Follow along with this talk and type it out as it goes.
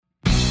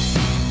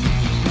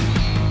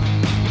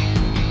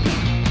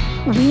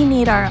we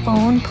need our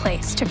own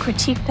place to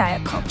critique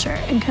diet culture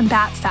and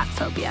combat fat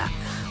phobia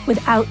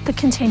without the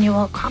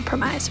continual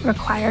compromise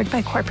required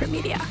by corporate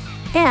media.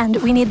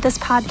 And we need this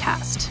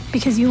podcast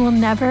because you will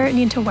never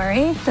need to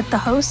worry that the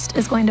host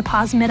is going to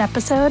pause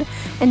mid-episode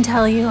and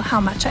tell you how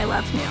much I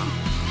love New.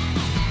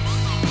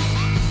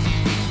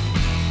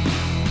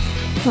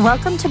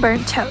 Welcome to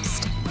Burnt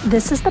Toast.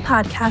 This is the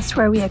podcast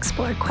where we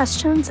explore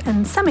questions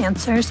and some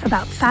answers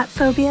about fat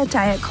phobia,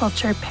 diet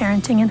culture,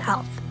 parenting, and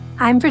health.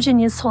 I'm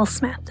Virginia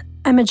Sole-Smith.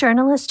 I'm a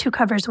journalist who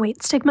covers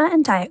weight stigma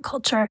and diet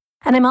culture,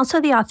 and I'm also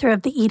the author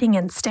of The Eating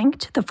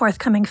Instinct, the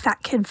forthcoming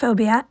Fat Kid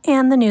Phobia,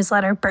 and the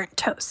newsletter Burnt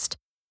Toast.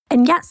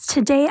 And yes,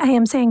 today I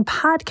am saying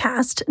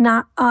podcast,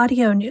 not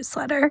audio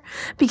newsletter,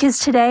 because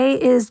today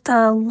is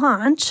the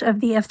launch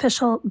of the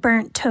official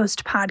Burnt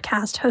Toast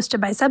podcast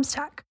hosted by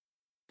Substack.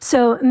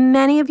 So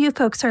many of you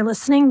folks are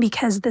listening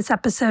because this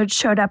episode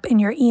showed up in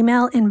your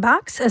email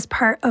inbox as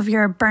part of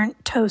your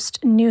Burnt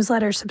Toast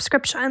newsletter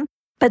subscription.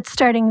 But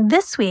starting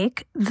this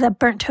week, the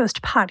Burnt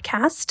Toast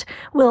podcast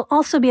will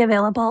also be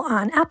available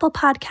on Apple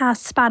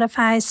Podcasts,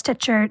 Spotify,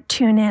 Stitcher,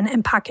 TuneIn,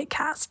 and Pocket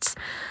Casts.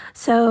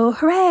 So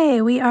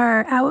hooray, we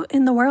are out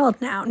in the world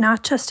now,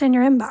 not just in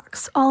your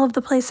inbox, all of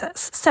the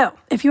places. So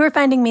if you are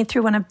finding me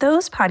through one of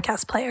those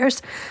podcast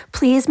players,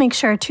 please make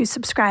sure to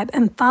subscribe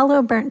and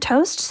follow Burnt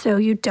Toast so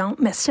you don't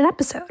miss an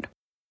episode.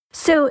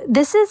 So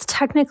this is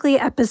technically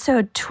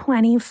episode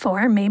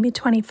 24, maybe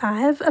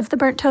 25 of the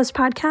Burnt Toast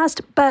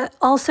podcast, but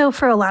also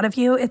for a lot of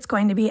you, it's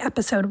going to be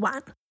episode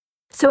 1.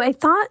 So I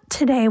thought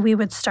today we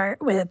would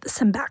start with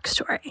some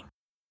backstory.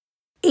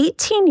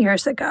 18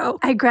 years ago,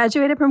 I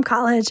graduated from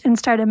college and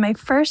started my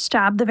first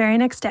job the very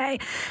next day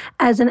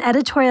as an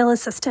editorial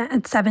assistant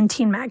at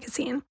 17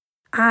 magazine.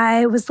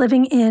 I was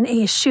living in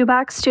a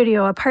shoebox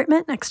studio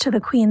apartment next to the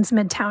Queens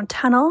Midtown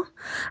Tunnel.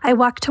 I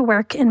walked to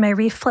work in my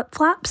Reef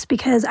flip-flops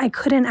because I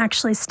couldn't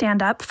actually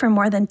stand up for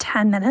more than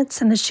 10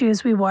 minutes in the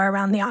shoes we wore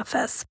around the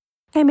office.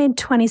 I made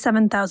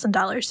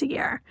 $27,000 a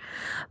year.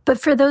 But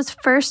for those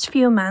first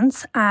few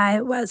months, I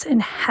was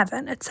in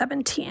heaven at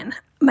 17.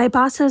 My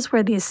bosses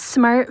were these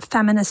smart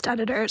feminist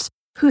editors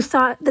who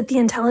thought that the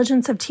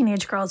intelligence of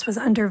teenage girls was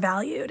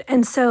undervalued.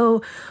 And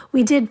so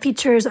we did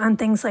features on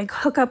things like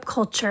hookup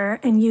culture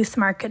and youth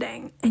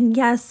marketing. And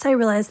yes, I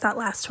realize that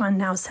last one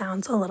now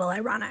sounds a little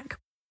ironic.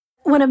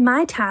 One of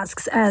my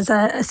tasks as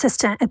an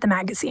assistant at the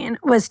magazine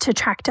was to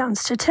track down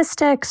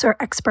statistics or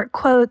expert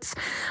quotes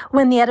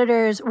when the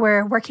editors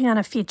were working on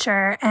a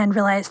feature and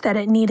realized that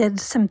it needed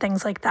some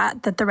things like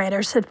that the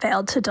writers had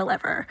failed to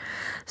deliver.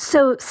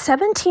 So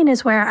 17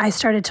 is where I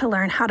started to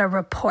learn how to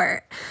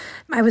report.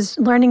 I was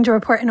learning to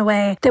report in a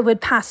way that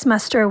would pass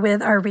muster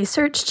with our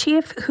research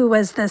chief, who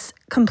was this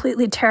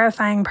completely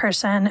terrifying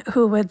person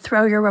who would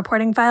throw your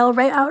reporting file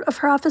right out of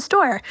her office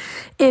door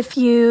if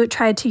you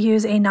tried to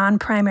use a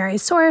non-primary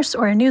source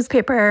or a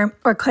newspaper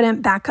or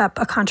couldn't back up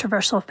a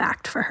controversial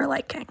fact for her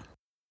liking.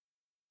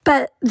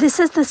 But this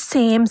is the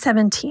same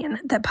 17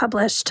 that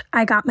published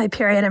I Got My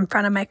Period in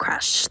Front of My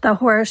Crush, the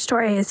horror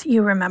stories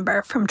you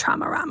remember from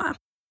Trauma-Rama.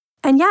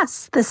 And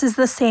yes, this is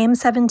the same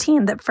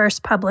 17 that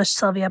first published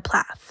Sylvia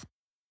Plath.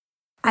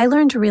 I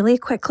learned really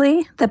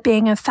quickly that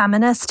being a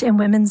feminist in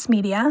women's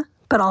media,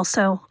 but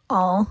also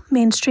all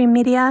mainstream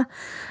media,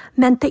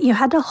 meant that you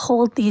had to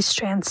hold these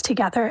strands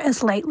together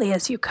as lightly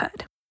as you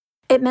could.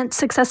 It meant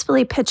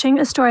successfully pitching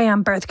a story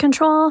on birth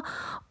control,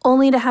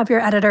 only to have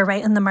your editor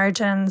write in the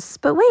margins,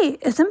 but wait,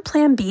 isn't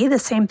Plan B the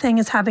same thing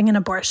as having an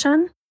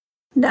abortion?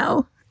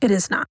 No, it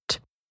is not.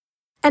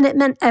 And it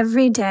meant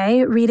every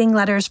day reading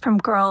letters from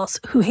girls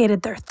who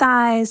hated their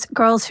thighs,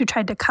 girls who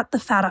tried to cut the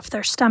fat off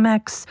their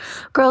stomachs,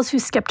 girls who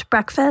skipped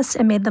breakfast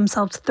and made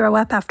themselves throw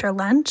up after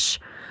lunch,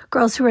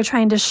 girls who were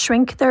trying to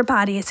shrink their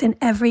bodies in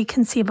every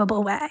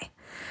conceivable way.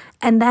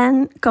 And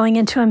then going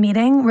into a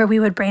meeting where we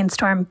would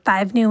brainstorm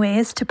 5 new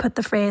ways to put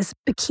the phrase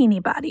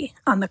bikini body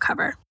on the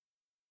cover.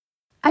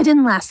 I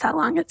didn't last that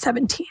long at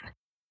 17.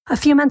 A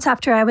few months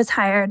after I was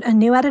hired, a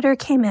new editor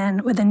came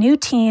in with a new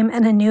team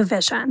and a new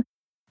vision.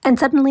 And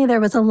suddenly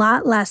there was a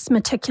lot less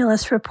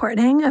meticulous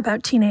reporting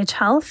about teenage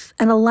health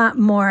and a lot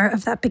more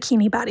of that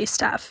bikini body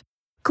stuff.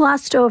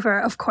 Glossed over,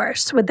 of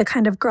course, with the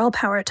kind of girl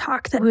power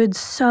talk that wooed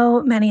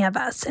so many of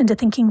us into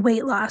thinking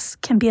weight loss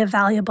can be a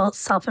valuable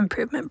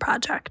self-improvement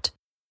project.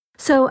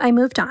 So I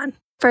moved on,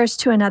 first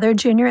to another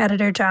junior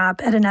editor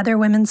job at another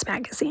women's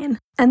magazine,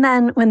 and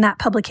then when that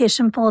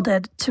publication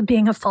folded, to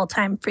being a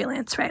full-time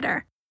freelance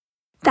writer.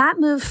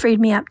 That move freed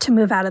me up to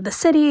move out of the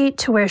city,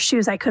 to wear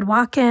shoes I could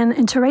walk in,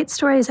 and to write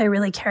stories I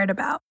really cared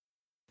about.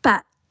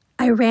 But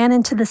I ran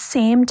into the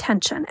same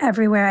tension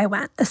everywhere I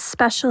went,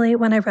 especially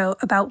when I wrote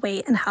about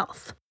weight and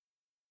health.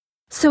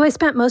 So I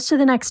spent most of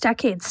the next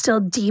decade still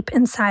deep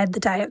inside the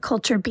diet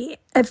culture beat,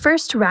 at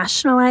first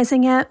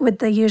rationalizing it with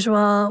the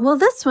usual, well,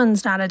 this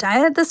one's not a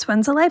diet, this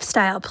one's a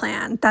lifestyle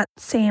plan, that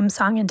same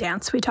song and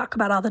dance we talk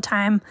about all the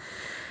time.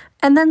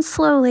 And then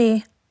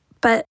slowly,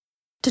 but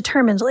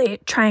determinedly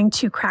trying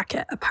to crack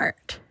it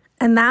apart.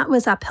 And that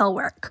was uphill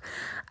work.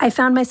 I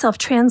found myself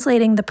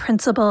translating the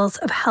principles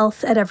of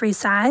health at every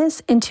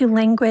size into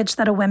language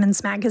that a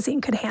women's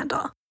magazine could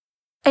handle.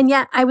 And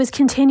yet I was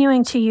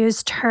continuing to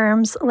use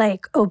terms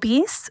like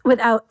obese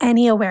without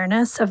any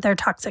awareness of their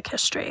toxic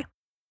history.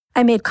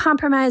 I made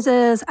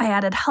compromises, I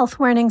added health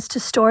warnings to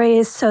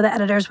stories so the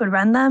editors would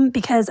run them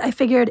because I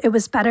figured it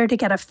was better to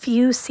get a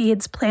few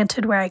seeds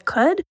planted where I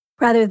could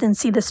rather than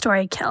see the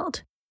story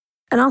killed.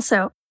 And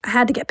also, I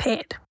had to get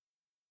paid.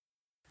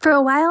 For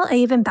a while, I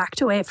even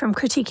backed away from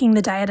critiquing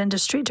the diet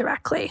industry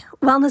directly.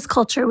 Wellness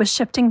culture was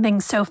shifting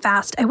things so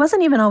fast, I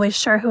wasn't even always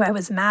sure who I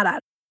was mad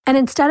at. And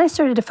instead, I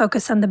started to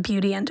focus on the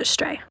beauty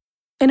industry.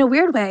 In a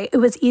weird way, it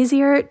was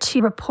easier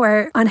to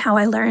report on how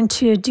I learned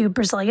to do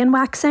Brazilian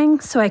waxing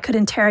so I could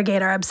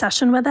interrogate our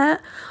obsession with it,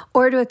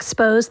 or to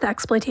expose the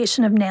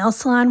exploitation of nail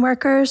salon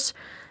workers,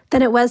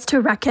 than it was to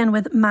reckon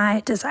with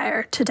my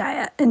desire to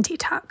diet and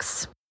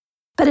detox.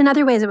 But in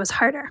other ways, it was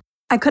harder.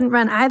 I couldn't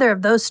run either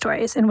of those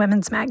stories in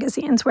women's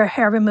magazines where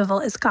hair removal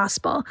is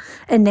gospel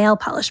and nail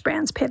polish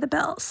brands pay the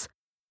bills.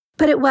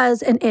 But it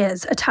was and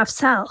is a tough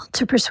sell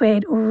to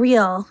persuade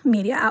real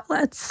media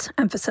outlets,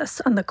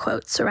 emphasis on the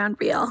quotes around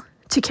real,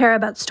 to care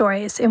about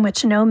stories in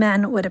which no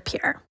men would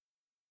appear.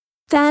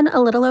 Then,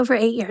 a little over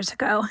 8 years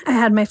ago, I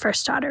had my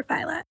first daughter,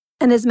 Violet.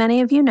 And as many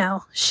of you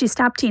know, she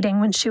stopped eating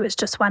when she was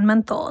just 1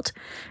 month old,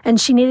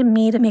 and she needed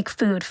me to make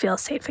food feel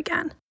safe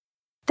again.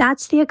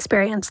 That's the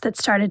experience that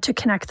started to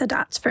connect the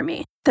dots for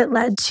me, that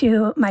led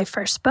to my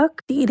first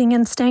book, The Eating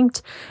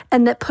Instinct,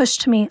 and that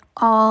pushed me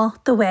all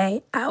the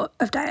way out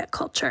of diet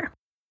culture.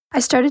 I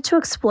started to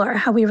explore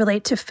how we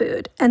relate to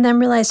food, and then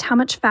realized how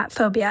much fat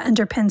phobia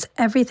underpins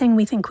everything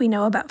we think we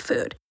know about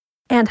food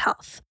and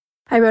health.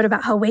 I wrote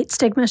about how weight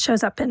stigma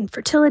shows up in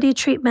fertility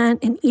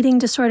treatment, in eating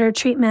disorder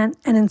treatment,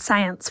 and in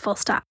science, full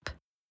stop.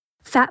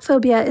 Fat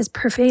phobia is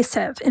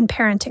pervasive in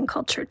parenting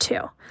culture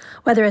too,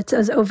 whether it's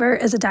as overt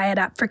as a diet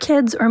app for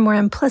kids or more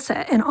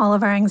implicit in all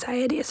of our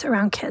anxieties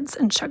around kids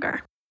and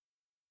sugar.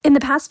 In the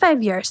past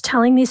 5 years,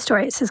 telling these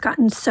stories has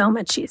gotten so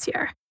much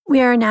easier.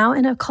 We are now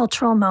in a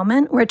cultural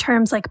moment where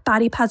terms like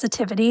body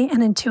positivity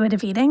and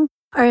intuitive eating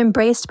are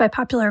embraced by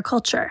popular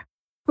culture,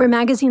 where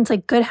magazines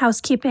like Good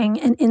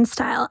Housekeeping and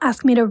InStyle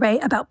ask me to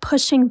write about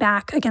pushing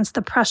back against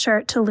the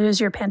pressure to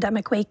lose your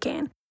pandemic weight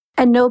gain,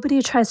 and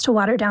nobody tries to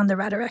water down the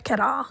rhetoric at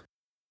all.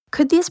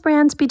 Could these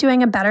brands be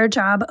doing a better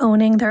job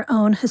owning their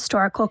own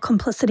historical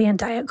complicity in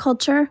diet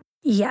culture?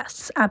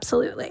 Yes,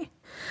 absolutely.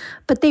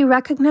 But they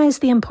recognize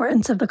the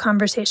importance of the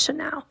conversation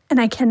now, and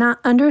I cannot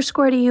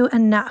underscore to you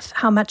enough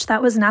how much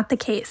that was not the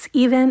case,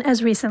 even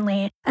as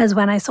recently as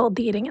when I sold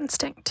The Eating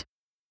Instinct.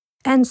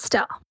 And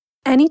still,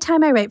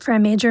 anytime I write for a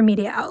major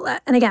media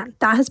outlet, and again,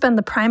 that has been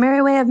the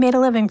primary way I've made a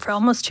living for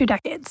almost 2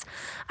 decades,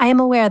 I am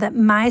aware that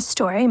my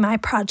story, my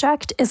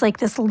project, is like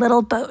this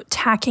little boat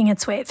tacking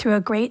its way through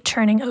a great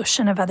churning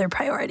ocean of other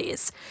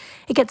priorities.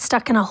 It gets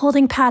stuck in a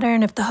holding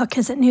pattern if the hook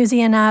isn't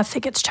newsy enough,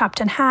 it gets chopped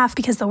in half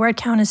because the word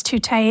count is too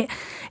tight,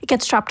 it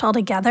gets dropped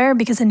altogether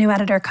because a new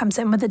editor comes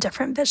in with a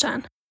different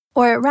vision.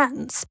 Or it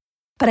runs.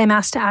 But I'm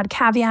asked to add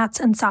caveats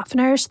and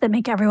softeners that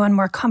make everyone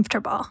more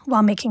comfortable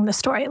while making the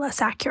story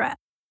less accurate.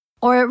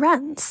 Or it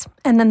runs,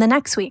 and then the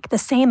next week, the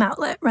same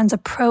outlet runs a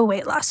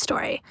pro-weight loss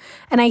story,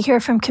 and I hear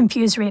from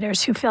confused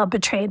readers who feel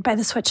betrayed by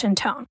the switch in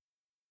tone.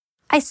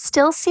 I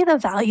still see the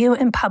value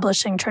in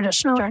publishing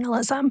traditional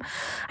journalism.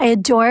 I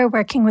adore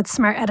working with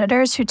smart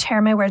editors who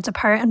tear my words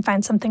apart and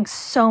find something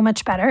so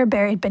much better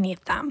buried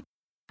beneath them.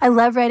 I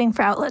love writing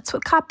for outlets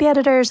with copy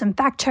editors and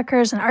fact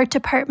checkers and art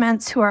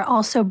departments who are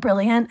also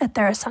brilliant at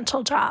their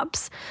essential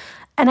jobs.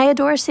 And I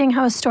adore seeing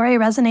how a story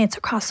resonates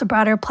across a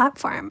broader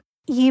platform,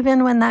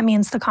 even when that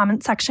means the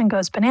comment section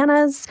goes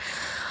bananas,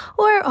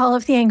 or all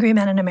of the angry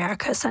men in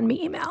America send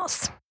me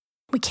emails.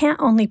 We can't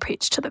only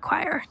preach to the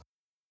choir.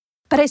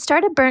 But I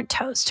started Burnt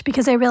Toast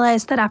because I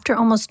realized that after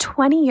almost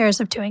 20 years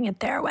of doing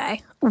it their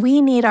way, we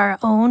need our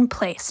own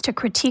place to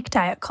critique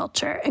diet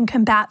culture and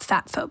combat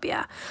fat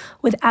phobia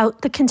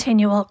without the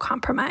continual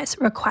compromise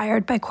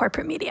required by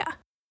corporate media,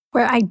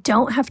 where I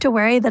don't have to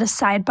worry that a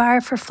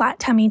sidebar for flat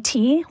tummy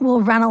tea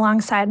will run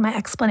alongside my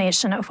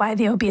explanation of why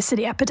the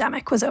obesity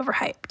epidemic was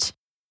overhyped.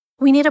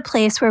 We need a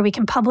place where we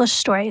can publish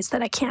stories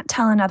that I can't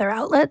tell in other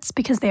outlets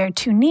because they are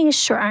too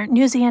niche or aren't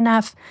newsy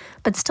enough,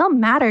 but still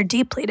matter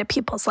deeply to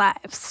people's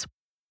lives.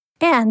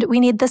 And we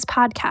need this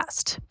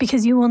podcast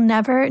because you will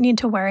never need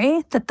to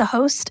worry that the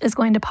host is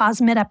going to pause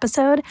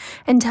mid-episode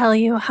and tell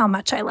you how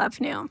much I love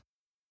Noom.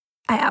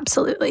 I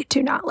absolutely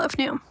do not love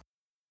Noom.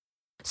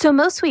 So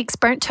most weeks,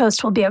 Burnt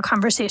Toast will be a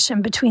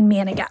conversation between me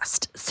and a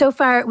guest. So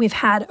far, we've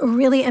had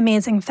really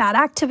amazing fat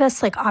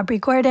activists like Aubrey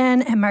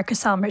Gordon and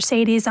Marcel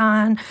Mercedes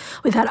on.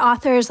 We've had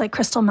authors like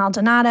Crystal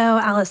Maldonado,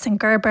 Allison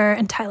Gerber,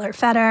 and Tyler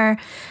Feder,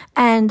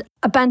 and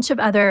a bunch of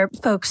other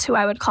folks who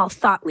I would call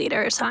thought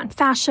leaders on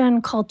fashion,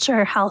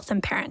 culture, health,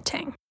 and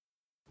parenting.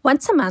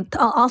 Once a month,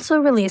 I'll also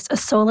release a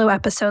solo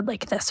episode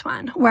like this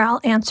one, where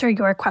I'll answer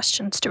your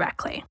questions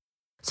directly.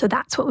 So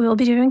that's what we will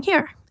be doing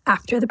here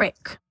after the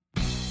break.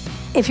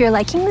 If you're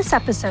liking this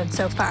episode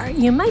so far,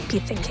 you might be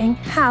thinking,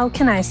 how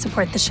can I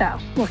support the show?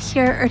 Well,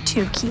 here are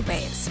 2 key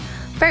ways.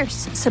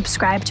 First,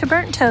 subscribe to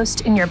Burnt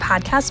Toast in your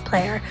podcast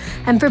player,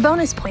 and for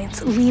bonus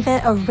points, leave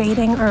it a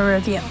rating or a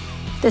review.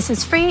 This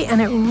is free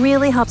and it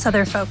really helps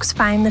other folks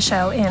find the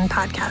show in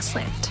podcast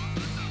land.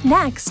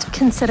 Next,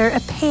 consider a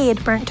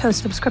paid Burnt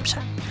Toast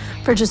subscription.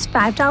 For just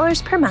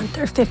 $5 per month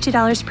or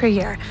 $50 per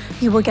year,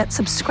 you will get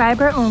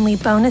subscriber-only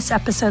bonus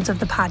episodes of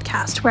the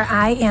podcast where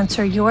I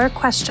answer your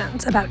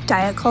questions about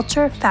diet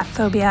culture, fat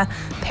phobia,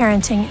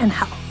 parenting, and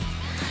health.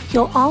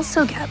 You'll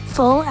also get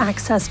full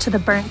access to the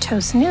Burnt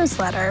Toast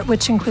newsletter,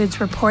 which includes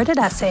reported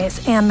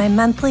essays and my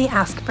monthly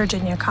Ask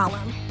Virginia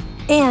column.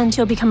 And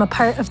you'll become a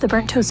part of the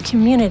Burnt Toast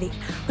community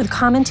with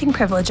commenting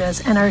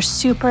privileges and our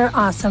super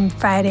awesome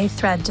Friday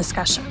thread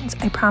discussions.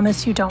 I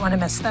promise you don't want to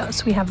miss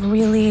those. We have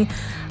really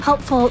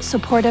helpful,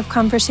 supportive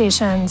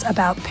conversations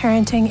about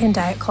parenting and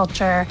diet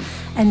culture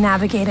and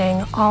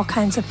navigating all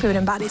kinds of food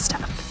and body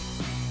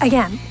stuff.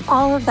 Again,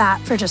 all of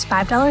that for just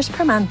 $5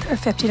 per month or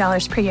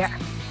 $50 per year.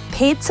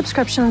 Paid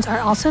subscriptions are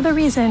also the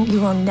reason you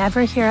will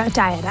never hear a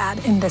diet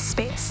ad in this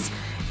space.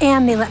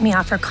 And they let me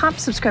offer comp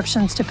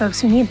subscriptions to folks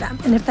who need them.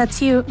 And if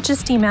that's you,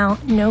 just email,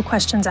 no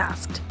questions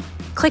asked.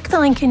 Click the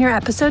link in your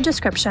episode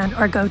description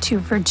or go to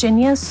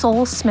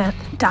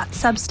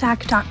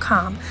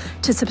virginiasolesmith.substack.com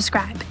to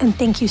subscribe. And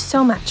thank you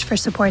so much for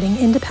supporting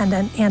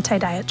independent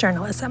anti-diet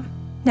journalism.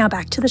 Now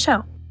back to the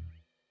show.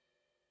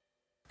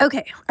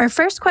 Okay, our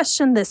first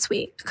question this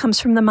week comes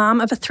from the mom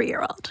of a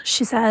 3-year-old.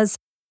 She says,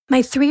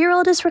 my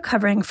 3-year-old is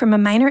recovering from a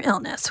minor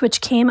illness, which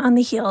came on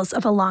the heels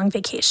of a long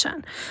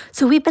vacation.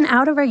 So we've been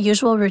out of our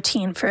usual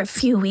routine for a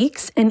few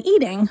weeks, and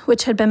eating,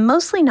 which had been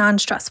mostly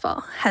non-stressful,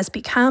 has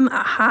become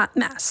a hot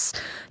mess.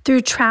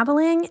 Through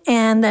traveling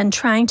and then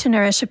trying to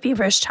nourish a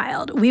feverish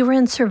child, we were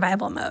in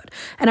survival mode,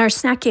 and our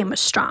snack game was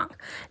strong.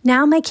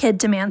 Now my kid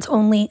demands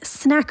only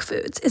snack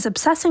foods, is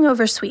obsessing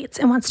over sweets,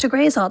 and wants to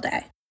graze all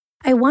day.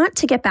 I want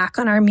to get back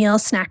on our meal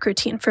snack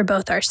routine for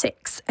both our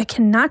sakes. I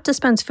cannot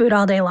dispense food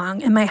all day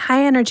long, and my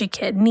high-energy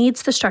kid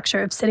needs the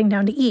structure of sitting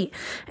down to eat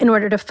in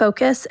order to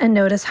focus and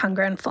notice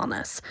hunger and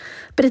fullness.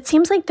 But it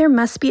seems like there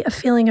must be a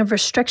feeling of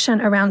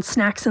restriction around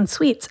snacks and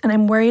sweets, and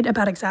I'm worried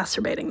about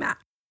exacerbating that.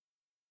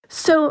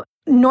 So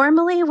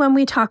normally when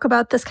we talk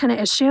about this kind of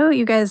issue,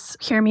 you guys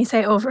hear me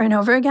say over and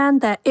over again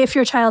that if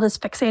your child is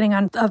fixating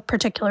on a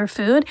particular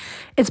food,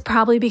 it's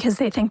probably because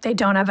they think they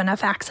don't have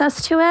enough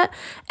access to it.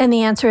 And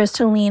the answer is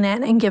to lean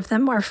in and give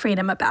them more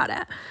freedom about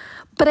it.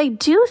 But I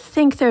do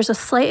think there's a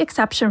slight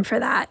exception for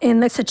that in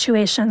the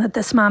situation that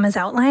this mom is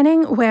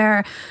outlining,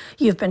 where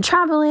you've been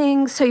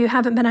traveling, so you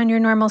haven't been on your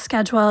normal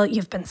schedule.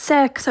 You've been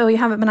sick, so you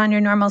haven't been on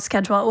your normal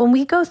schedule. When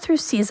we go through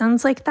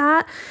seasons like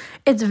that,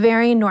 it's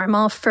very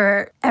normal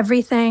for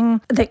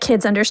everything that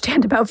kids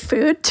understand about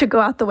food to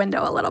go out the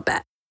window a little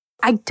bit.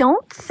 I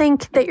don't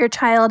think that your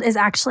child is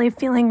actually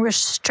feeling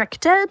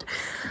restricted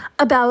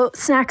about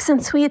snacks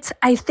and sweets.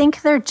 I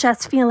think they're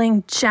just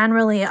feeling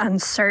generally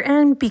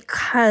uncertain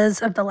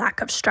because of the lack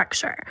of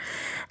structure.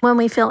 When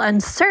we feel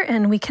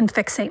uncertain, we can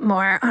fixate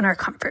more on our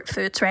comfort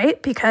foods,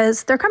 right?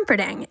 Because they're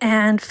comforting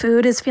and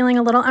food is feeling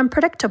a little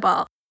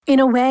unpredictable.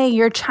 In a way,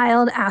 your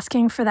child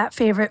asking for that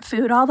favorite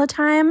food all the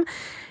time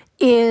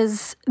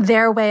is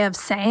their way of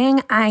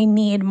saying, I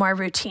need more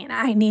routine.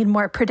 I need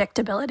more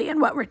predictability in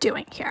what we're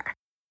doing here.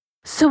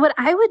 So what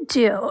I would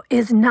do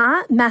is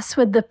not mess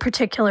with the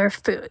particular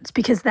foods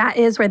because that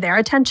is where their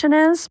attention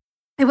is.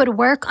 I would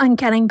work on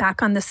getting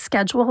back on the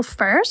schedule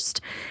first,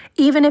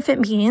 even if it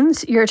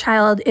means your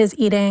child is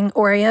eating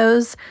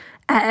Oreos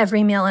at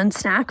every meal and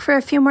snack for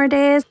a few more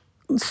days.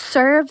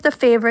 Serve the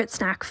favorite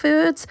snack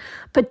foods,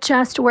 but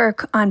just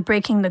work on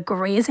breaking the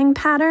grazing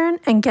pattern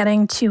and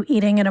getting to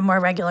eating in a more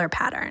regular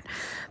pattern.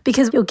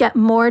 Because you'll get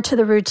more to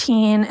the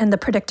routine and the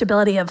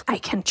predictability of, I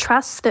can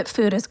trust that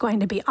food is going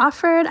to be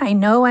offered. I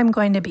know I'm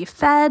going to be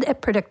fed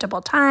at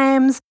predictable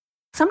times.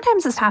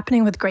 Sometimes what's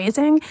happening with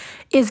grazing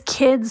is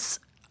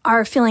kids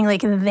are feeling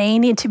like they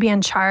need to be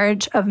in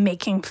charge of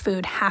making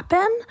food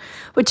happen,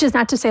 which is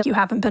not to say you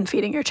haven't been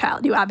feeding your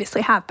child. You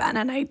obviously have been.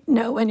 And I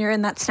know when you're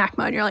in that snack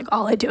mode, you're like,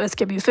 all I do is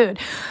give you food.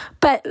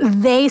 But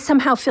they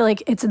somehow feel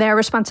like it's their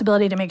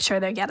responsibility to make sure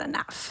they get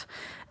enough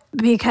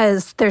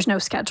because there's no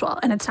schedule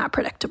and it's not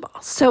predictable.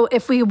 So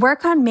if we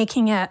work on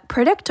making it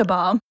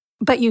predictable,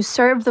 but you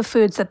serve the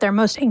foods that they're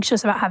most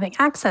anxious about having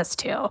access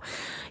to,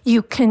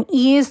 you can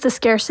ease the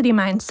scarcity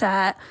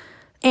mindset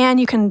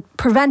and you can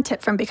prevent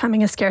it from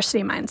becoming a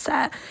scarcity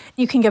mindset.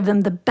 You can give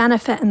them the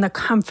benefit and the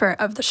comfort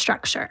of the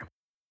structure.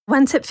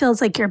 Once it feels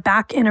like you're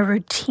back in a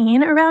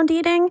routine around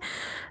eating,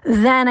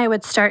 then I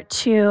would start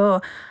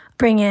to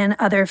bring in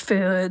other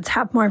foods,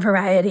 have more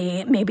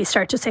variety, maybe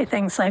start to say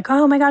things like,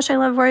 oh my gosh, I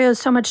love Oreos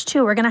so much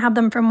too. We're going to have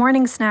them for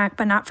morning snack,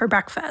 but not for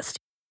breakfast.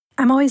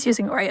 I'm always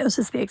using Oreos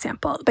as the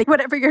example, but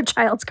whatever your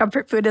child's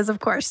comfort food is, of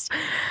course,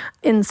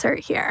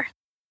 insert here.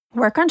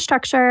 Work on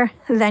structure,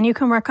 then you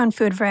can work on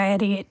food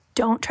variety.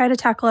 Don't try to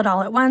tackle it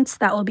all at once.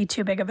 That will be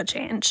too big of a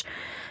change.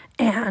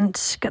 And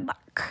good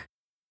luck.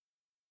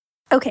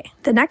 Okay,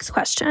 the next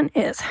question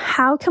is,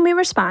 how can we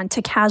respond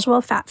to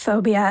casual fat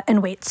phobia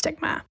and weight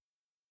stigma?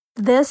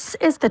 This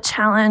is the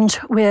challenge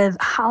with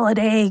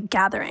holiday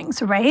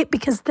gatherings, right?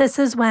 Because this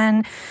is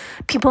when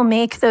people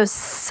make those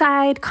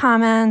side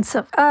comments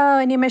of, oh,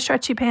 I need my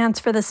stretchy pants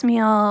for this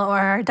meal,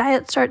 or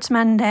diet starts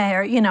Monday,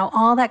 or,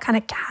 all that kind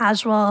of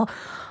casual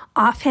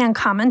offhand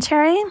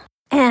commentary.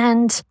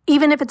 And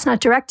even if it's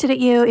not directed at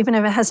you, even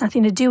if it has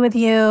nothing to do with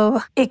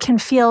you, it can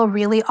feel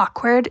really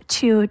awkward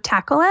to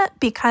tackle it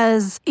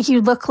because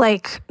you look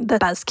like the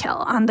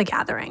buzzkill on the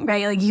gathering,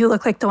 right? Like you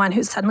look like the one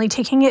who's suddenly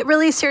taking it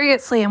really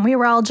seriously and we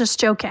were all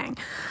just joking.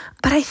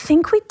 But I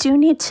think we do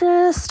need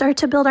to start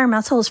to build our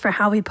muscles for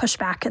how we push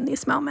back in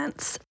these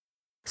moments.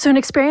 So an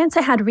experience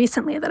I had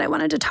recently that I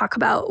wanted to talk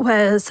about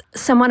was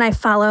someone I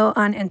follow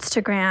on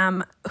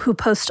Instagram who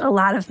posts a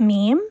lot of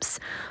memes,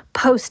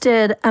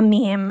 posted a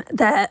meme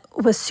that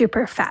was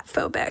super fat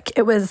phobic.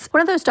 It was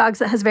one of those dogs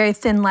that has very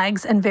thin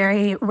legs and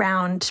very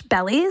round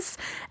bellies.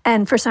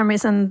 And for some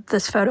reason,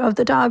 this photo of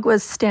the dog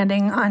was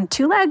standing on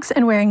two legs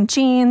and wearing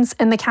jeans.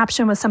 And the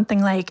caption was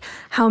something like,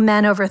 how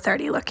men over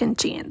 30 look in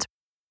jeans.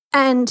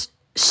 And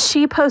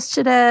she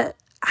posted it,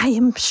 I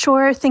am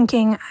sure,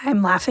 thinking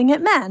I'm laughing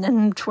at men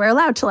and we're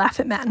allowed to laugh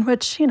at men,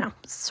 which, is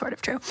sort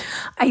of true.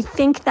 I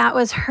think that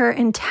was her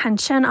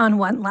intention on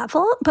one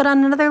level, but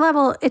on another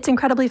level, it's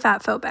incredibly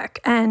fat phobic.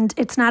 And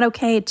it's not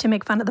okay to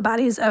make fun of the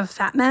bodies of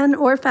fat men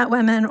or fat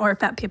women or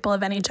fat people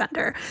of any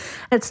gender.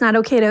 It's not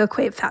okay to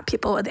equate fat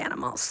people with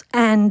animals.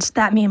 And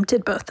that meme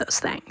did both those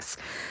things.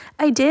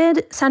 I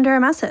did send her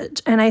a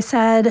message and I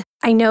said,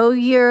 I know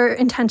your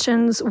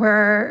intentions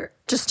were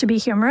just to be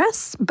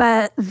humorous,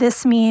 but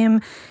this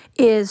meme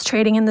is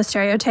trading in the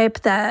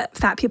stereotype that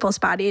fat people's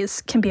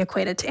bodies can be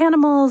equated to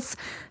animals.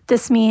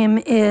 This meme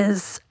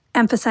is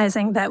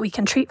emphasizing that we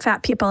can treat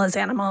fat people as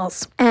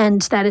animals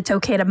and that it's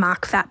okay to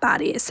mock fat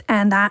bodies.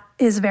 And that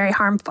is very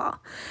harmful.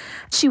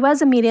 She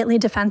was immediately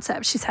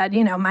defensive. She said,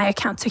 my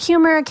account's a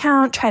humor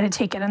account. Try to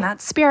take it in that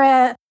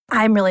spirit.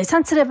 I'm really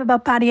sensitive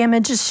about body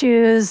image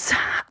issues.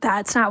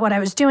 That's not what I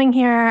was doing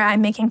here.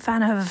 I'm making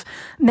fun of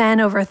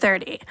men over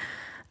 30.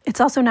 It's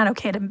also not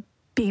okay to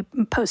be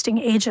posting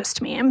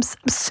ageist memes.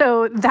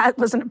 So that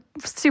wasn't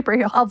a super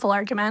helpful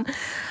argument.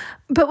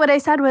 But what I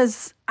said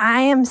was, I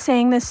am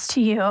saying this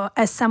to you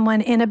as someone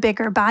in a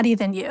bigger body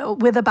than you,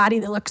 with a body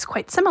that looks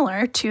quite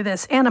similar to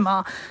this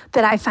animal,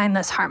 that I find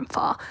this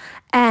harmful.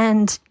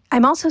 And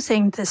I'm also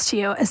saying this to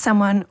you as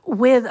someone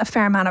with a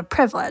fair amount of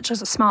privilege,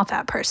 as a small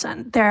fat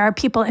person. There are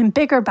people in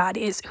bigger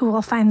bodies who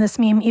will find this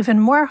meme even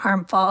more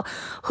harmful,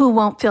 who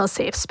won't feel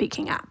safe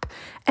speaking up.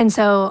 And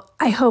so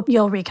I hope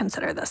you'll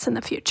reconsider this in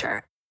the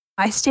future.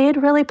 I stayed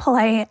really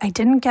polite. I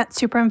didn't get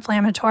super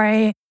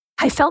inflammatory.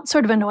 I felt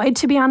sort of annoyed,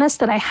 to be honest,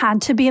 that I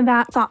had to be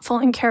that thoughtful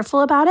and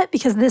careful about it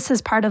because this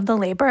is part of the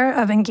labor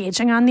of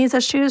engaging on these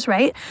issues,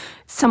 right?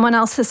 Someone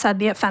else has said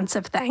the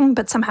offensive thing,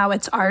 but somehow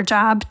it's our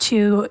job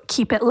to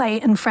keep it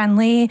light and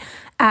friendly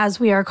as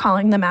we are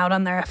calling them out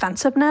on their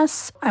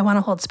offensiveness. I want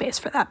to hold space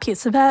for that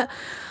piece of it.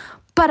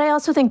 But I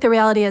also think the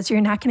reality is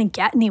you're not going to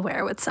get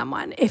anywhere with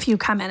someone if you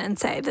come in and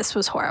say, this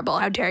was horrible,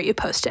 how dare you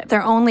post it?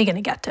 They're only going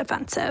to get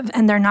defensive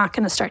and they're not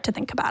going to start to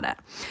think about it.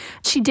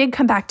 She did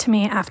come back to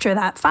me after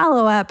that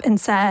follow-up and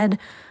said,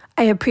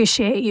 I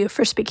appreciate you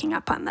for speaking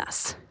up on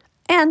this.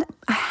 And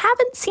I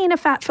haven't seen a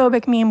fat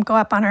phobic meme go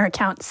up on her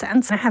account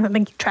since. I haven't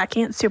been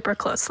tracking it super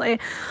closely.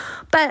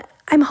 But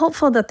I'm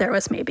hopeful that there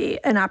was maybe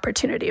an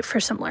opportunity for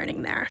some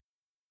learning there.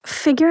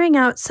 Figuring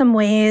out some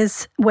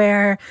ways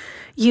where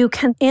you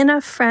can, in a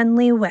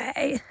friendly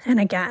way, and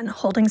again,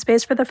 holding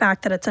space for the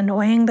fact that it's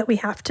annoying that we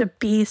have to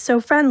be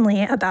so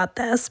friendly about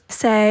this,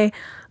 say,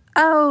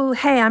 oh,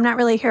 hey, I'm not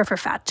really here for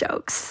fat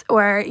jokes.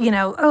 Or,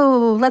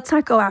 oh, let's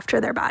not go after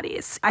their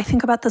bodies. I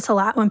think about this a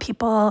lot when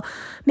people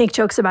make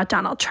jokes about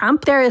Donald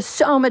Trump. There is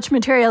so much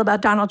material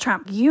about Donald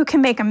Trump. You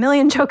can make a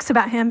million jokes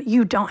about him.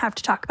 You don't have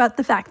to talk about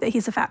the fact that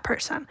he's a fat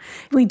person.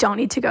 We don't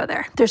need to go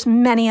there. There's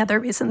many other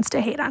reasons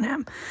to hate on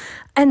him.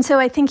 And so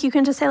I think you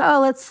can just say, oh,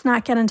 let's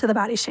not get into the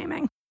body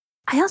shaming.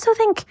 I also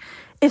think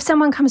if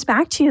someone comes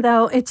back to you,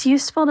 though, it's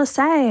useful to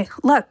say,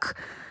 look,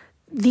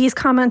 these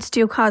comments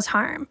do cause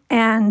harm.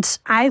 And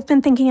I've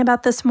been thinking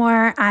about this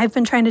more. I've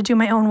been trying to do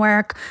my own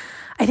work.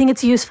 I think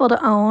it's useful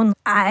to own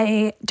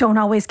I don't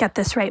always get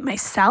this right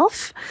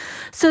myself,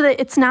 so that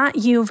it's not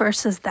you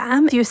versus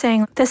them. You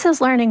saying, this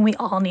is learning we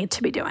all need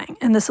to be doing,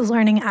 and this is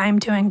learning I'm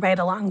doing right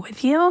along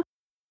with you.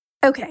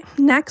 Okay,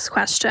 next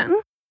question.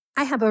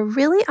 I have a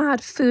really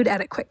odd food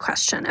etiquette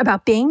question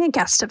about being a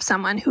guest of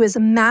someone who is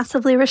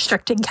massively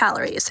restricting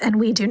calories, and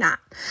we do not.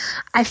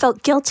 I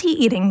felt guilty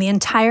eating the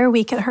entire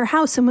week at her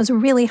house and was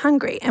really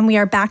hungry, and we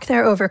are back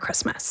there over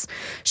Christmas.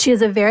 She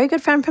is a very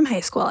good friend from high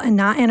school and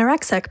not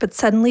anorexic, but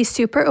suddenly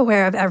super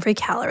aware of every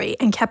calorie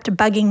and kept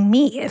bugging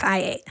me if I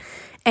ate.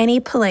 Any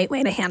polite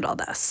way to handle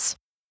this?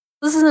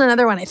 This is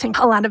another one I think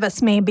a lot of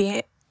us may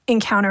be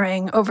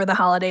encountering over the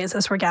holidays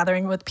as we're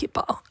gathering with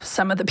people.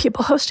 Some of the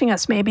people hosting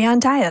us may be on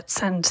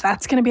diets, and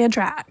that's going to be a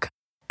drag.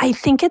 I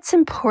think it's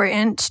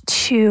important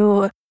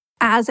to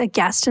as a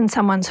guest in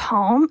someone's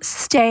home,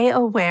 stay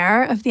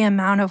aware of the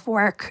amount of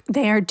work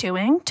they are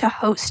doing to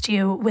host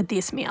you with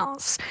these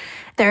meals.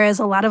 There is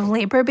a lot of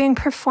labor being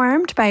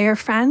performed by your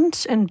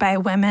friend and by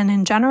women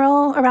in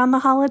general around the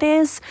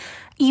holidays.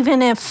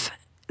 Even if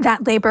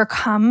that labor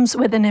comes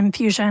with an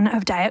infusion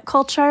of diet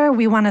culture,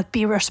 we want to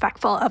be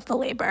respectful of the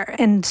labor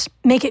and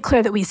make it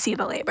clear that we see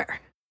the labor.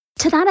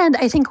 To that end,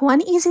 I think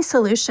one easy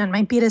solution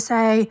might be to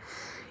say,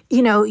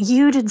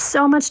 you did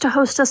so much to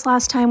host us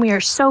last time. We are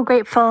so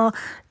grateful.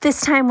 This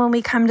time when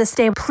we come to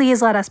stay,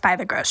 please let us buy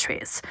the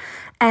groceries.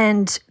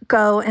 And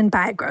go and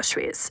buy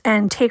groceries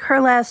and take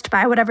her list,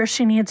 buy whatever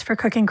she needs for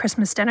cooking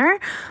Christmas dinner,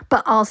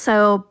 but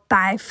also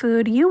buy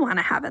food you want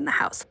to have in the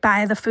house.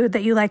 Buy the food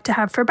that you like to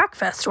have for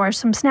breakfast or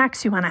some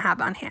snacks you want to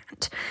have on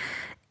hand.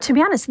 To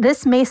be honest,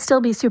 this may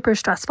still be super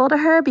stressful to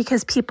her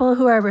because people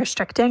who are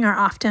restricting are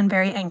often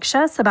very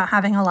anxious about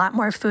having a lot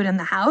more food in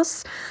the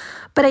house.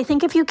 But I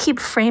think if you keep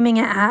framing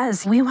it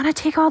as, we want to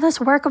take all this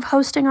work of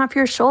hosting off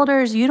your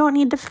shoulders, you don't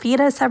need to feed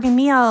us every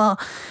meal,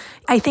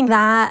 I think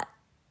that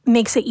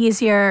makes it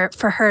easier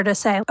for her to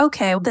say,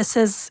 okay, this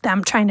is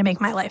them trying to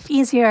make my life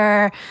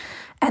easier.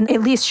 And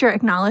at least you're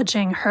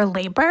acknowledging her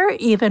labor,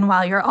 even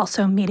while you're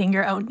also meeting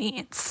your own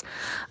needs.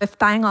 If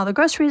buying all the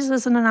groceries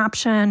isn't an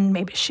option,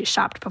 maybe she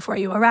shopped before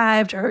you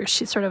arrived, or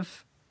she's sort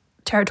of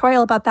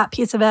territorial about that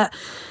piece of it,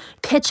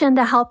 pitch in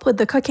to help with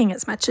the cooking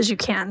as much as you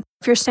can.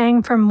 If you're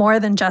staying for more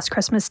than just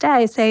Christmas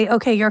Day, say,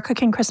 okay, you're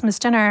cooking Christmas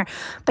dinner,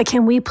 but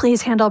can we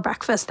please handle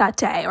breakfast that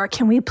day? Or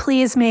can we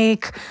please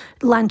make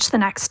lunch the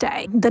next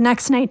day? The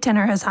next night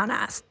dinner is on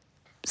us.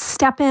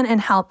 Step in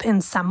and help in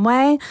some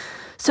way.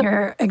 So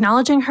you're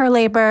acknowledging her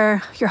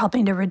labor, you're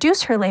helping to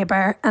reduce her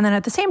labor, and then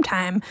at the same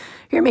time,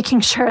 you're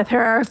making sure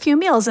there are a few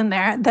meals in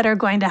there that are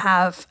going to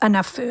have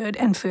enough food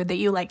and food that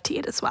you like to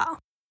eat as well.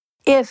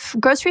 If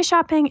grocery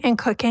shopping and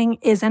cooking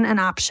isn't an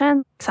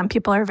option, some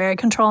people are very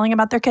controlling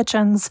about their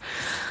kitchens.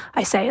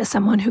 I say as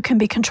someone who can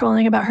be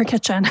controlling about her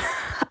kitchen.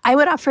 I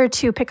would offer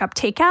to pick up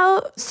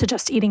takeout,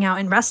 suggest eating out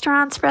in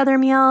restaurants for other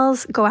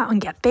meals, go out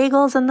and get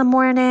bagels in the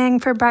morning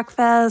for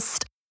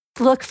breakfast.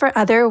 Look for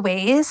other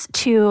ways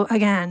to,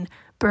 again,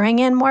 bring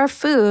in more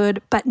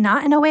food, but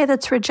not in a way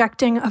that's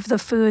rejecting of the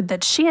food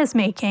that she is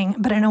making,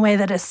 but in a way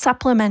that is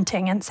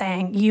supplementing and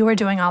saying, you are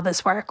doing all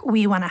this work,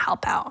 we want to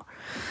help out.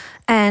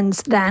 And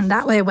then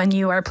that way, when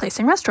you are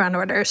placing restaurant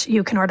orders,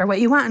 you can order what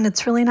you want and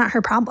it's really not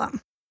her problem.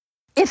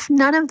 If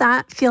none of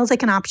that feels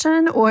like an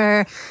option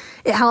or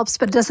it helps,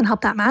 but it doesn't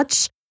help that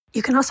much,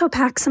 you can also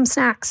pack some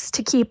snacks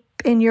to keep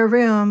in your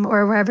room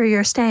or wherever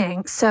you're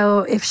staying. So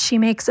if she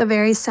makes a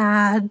very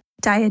sad,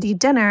 diety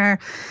dinner,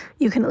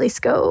 you can at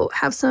least go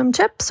have some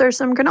chips or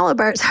some granola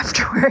bars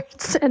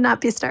afterwards and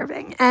not be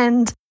starving.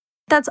 And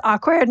that's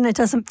awkward and it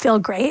doesn't feel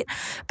great.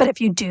 But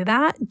if you do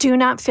that, do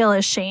not feel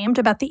ashamed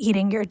about the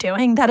eating you're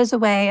doing. That is a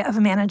way of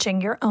managing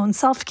your own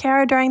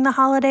self-care during the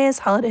holidays.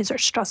 Holidays are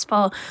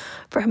stressful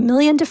for a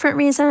million different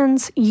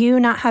reasons. You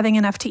not having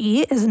enough to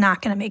eat is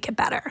not going to make it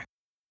better.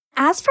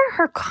 As for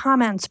her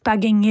comments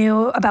bugging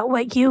you about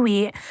what you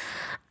eat,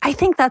 I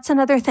think that's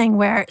another thing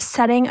where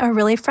setting a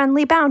really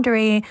friendly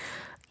boundary,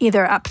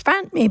 either up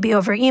front, maybe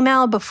over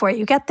email before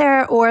you get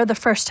there, or the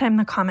first time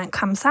the comment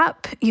comes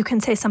up, you can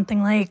say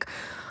something like,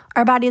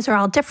 our bodies are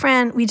all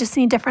different. We just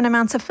need different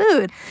amounts of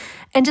food.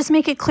 And just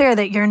make it clear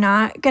that you're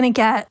not going to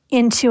get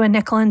into a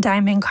nickel and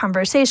diming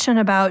conversation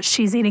about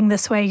she's eating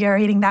this way, you're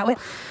eating that way.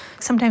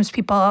 Sometimes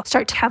people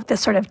start to have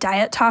this sort of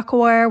diet talk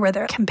war where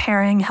they're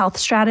comparing health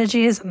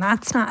strategies, and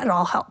that's not at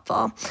all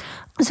helpful.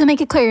 So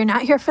make it clear you're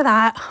not here for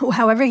that.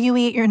 However you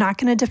eat, you're not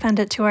going to defend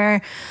it to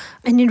her.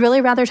 And you'd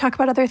really rather talk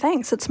about other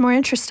things. It's more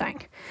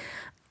interesting.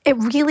 It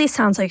really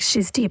sounds like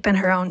she's deep in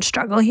her own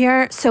struggle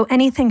here. So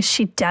anything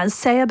she does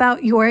say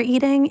about your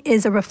eating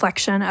is a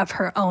reflection of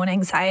her own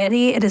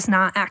anxiety. It is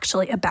not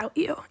actually about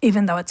you,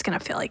 even though it's going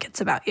to feel like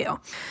it's about you.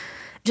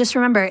 Just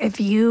remember,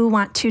 if you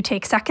want to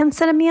take seconds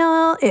at a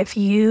meal, if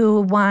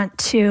you want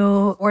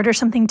to order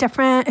something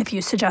different, if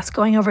you suggest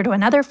going over to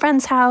another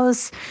friend's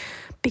house,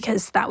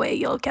 because that way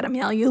you'll get a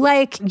meal you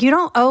like, you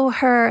don't owe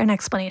her an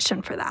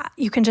explanation for that.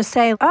 You can just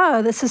say,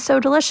 oh, this is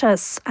so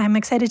delicious. I'm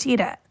excited to eat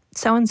it.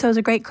 So-and-so is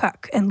a great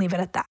cook, and leave it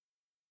at that.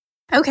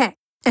 Okay.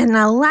 And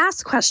the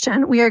last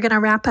question, we are going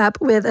to wrap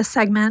up with a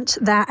segment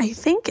that I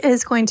think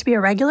is going to be a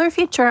regular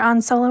feature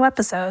on solo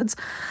episodes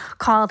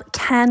called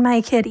Can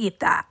My Kid Eat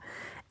That?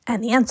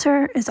 And the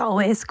answer is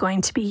always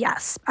going to be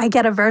yes. I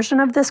get a version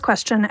of this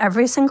question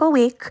every single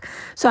week,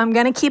 so I'm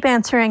going to keep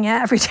answering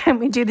it every time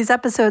we do these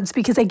episodes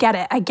because I get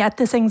it. I get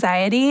this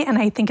anxiety, and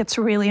I think it's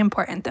really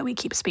important that we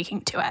keep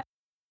speaking to it.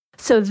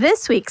 So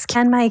this week's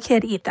Can My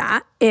Kid Eat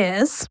That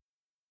is,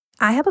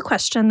 I have a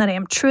question that I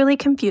am truly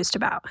confused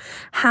about.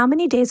 How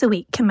many days a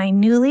week can my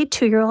newly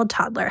 2-year-old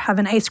toddler have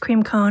an ice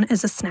cream cone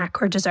as a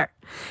snack or dessert?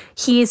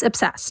 He's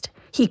obsessed.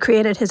 He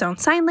created his own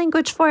sign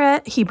language for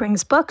it. He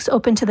brings books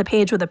open to the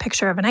page with a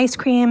picture of an ice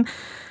cream.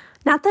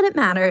 Not that it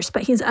matters,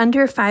 but he's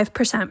under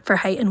 5% for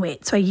height and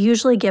weight, so I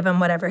usually give him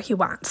whatever he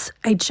wants.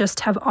 I just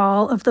have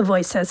all of the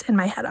voices in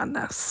my head on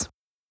this.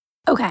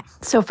 Okay,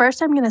 so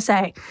first I'm going to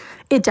say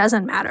it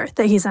doesn't matter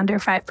that he's under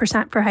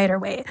 5% for height or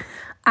weight.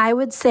 I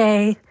would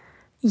say,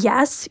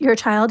 yes, your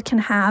child can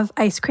have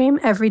ice cream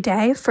every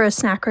day for a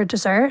snack or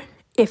dessert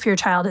if your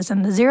child is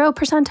in the 0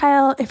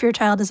 percentile, if your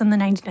child is in the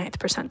 99th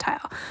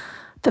percentile.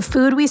 The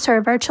food we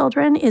serve our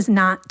children is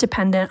not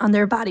dependent on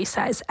their body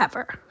size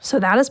ever. So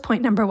that is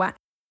point number 1.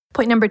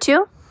 Point number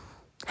 2,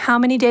 how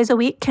many days a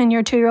week can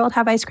your 2-year-old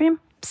have ice cream?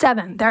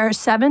 7. There are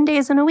 7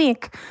 days in a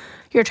week.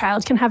 Your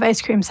child can have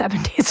ice cream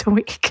 7 days a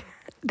week.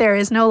 There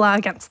is no law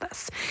against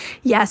this.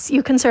 Yes,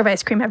 you can serve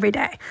ice cream every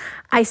day.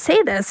 I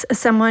say this as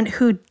someone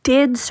who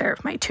did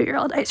serve my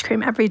 2-year-old ice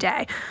cream every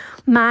day.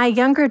 My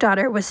younger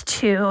daughter was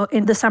 2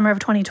 in the summer of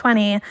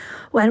 2020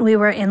 when we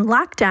were in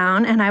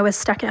lockdown and I was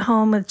stuck at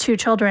home with 2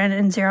 children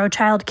and 0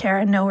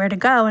 childcare and nowhere to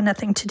go and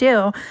nothing to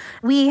do.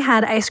 We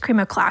had ice cream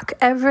o'clock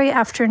every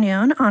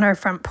afternoon on our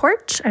front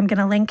porch. I'm going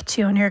to link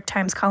to a New York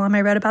Times column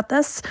I wrote about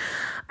this.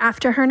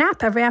 After her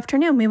nap every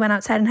afternoon, we went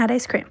outside and had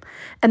ice cream.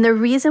 And the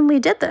reason we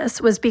did this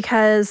was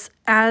because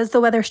as the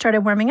weather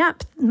started warming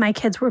up, my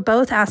kids were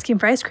both asking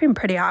for ice cream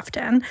pretty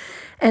often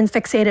and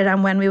fixated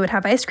on when we would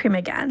have ice cream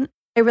again.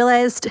 I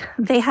realized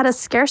they had a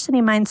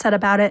scarcity mindset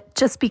about it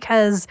just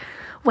because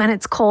when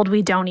it's cold,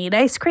 we don't eat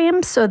ice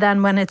cream. So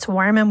then when it's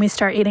warm and we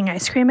start eating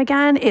ice cream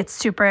again, it's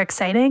super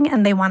exciting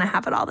and they want to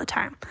have it all the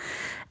time.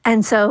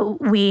 And so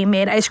we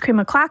made ice cream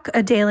o'clock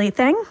a daily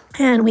thing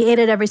and we ate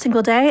it every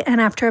single day.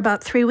 And after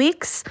about 3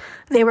 weeks,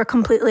 they were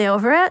completely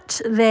over it.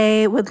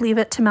 They would leave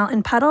it to melt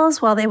in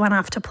puddles while they went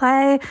off to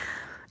play.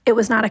 It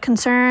was not a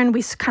concern.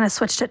 We kind of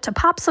switched it to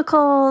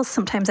popsicles,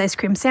 sometimes ice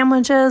cream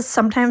sandwiches.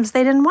 Sometimes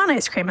they didn't want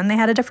ice cream and they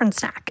had a different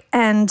snack.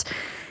 And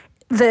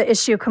the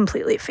issue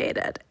completely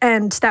faded.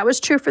 And that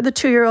was true for the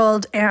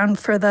 2-year-old and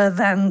for the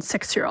then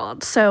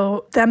 6-year-old.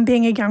 So them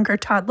being a younger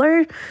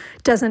toddler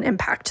doesn't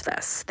impact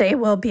this. They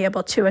will be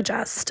able to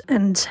adjust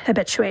and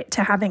habituate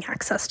to having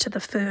access to the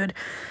food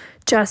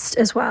just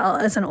as well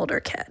as an older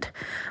kid.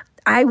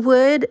 I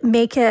would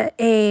make it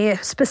a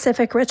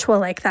specific ritual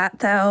like that,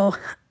 though,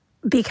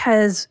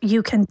 because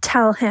you can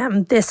tell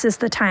him this is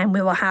the time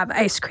we will have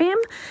ice cream,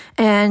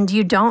 and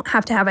you don't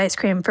have to have ice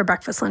cream for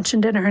breakfast, lunch,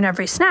 and dinner and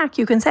every snack.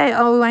 You can say,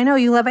 oh, I know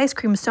you love ice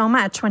cream so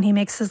much, when he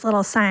makes his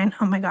little sign.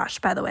 Oh my gosh,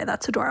 by the way,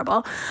 that's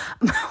adorable.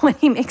 When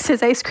he makes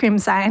his ice cream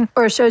sign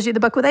or shows you the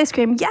book with ice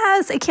cream,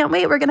 yes, I can't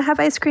wait. We're going to have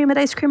ice cream at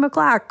ice cream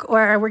o'clock,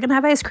 or we're going to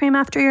have ice cream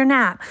after your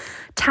nap.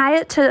 Tie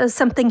it to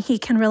something he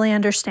can really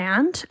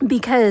understand,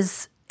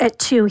 because at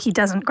 2, he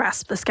doesn't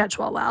grasp the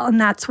schedule well. And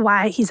that's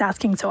why he's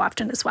asking so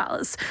often as well,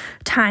 is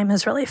time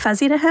is really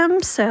fuzzy to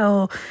him.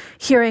 So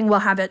hearing we'll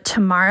have it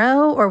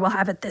tomorrow or we'll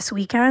have it this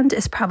weekend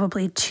is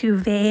probably too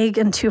vague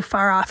and too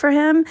far off for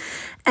him.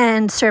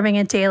 And serving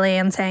it daily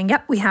and saying,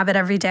 yep, we have it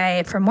every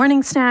day for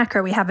morning snack,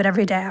 or we have it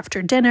every day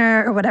after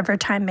dinner, or whatever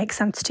time makes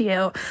sense to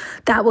you,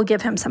 that will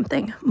give him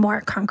something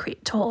more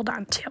concrete to hold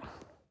on to.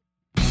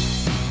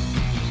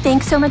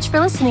 Thanks so much for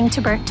listening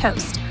to Burnt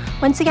Toast.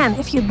 Once again,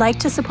 if you'd like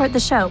to support the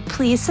show,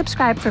 please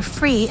subscribe for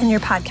free in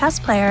your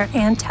podcast player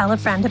and tell a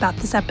friend about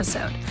this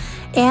episode.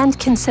 And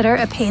consider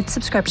a paid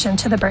subscription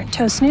to the Burnt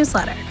Toast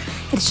newsletter.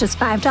 It's just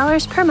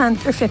 $5 per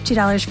month or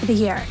 $50 for the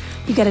year.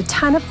 You get a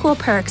ton of cool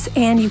perks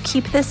and you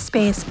keep this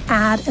space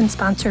ad and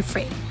sponsor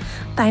free.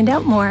 Find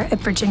out more at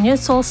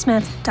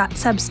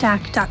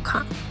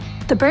virginiasoulsmith.substack.com.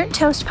 The Burnt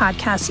Toast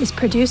podcast is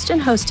produced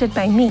and hosted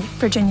by me,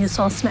 Virginia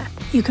Soul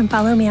Smith. You can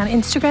follow me on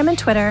Instagram and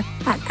Twitter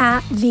at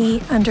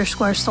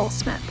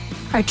 @the_soulsmith.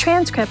 Our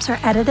transcripts are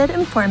edited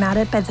and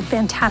formatted by the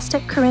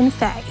fantastic Corinne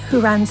Fay,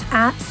 who runs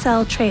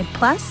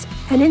 @SellTradePlus,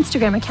 an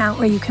Instagram account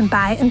where you can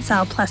buy and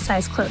sell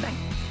plus-size clothing.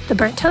 The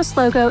Burnt Toast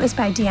logo is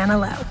by Deanna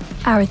Lowe.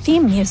 Our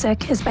theme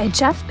music is by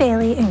Jeff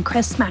Bailey and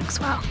Chris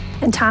Maxwell.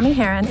 And Tommy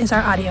Heron is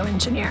our audio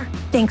engineer.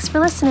 Thanks for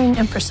listening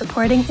and for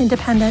supporting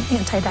independent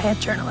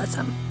anti-diet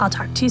journalism. I'll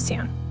talk to you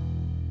soon.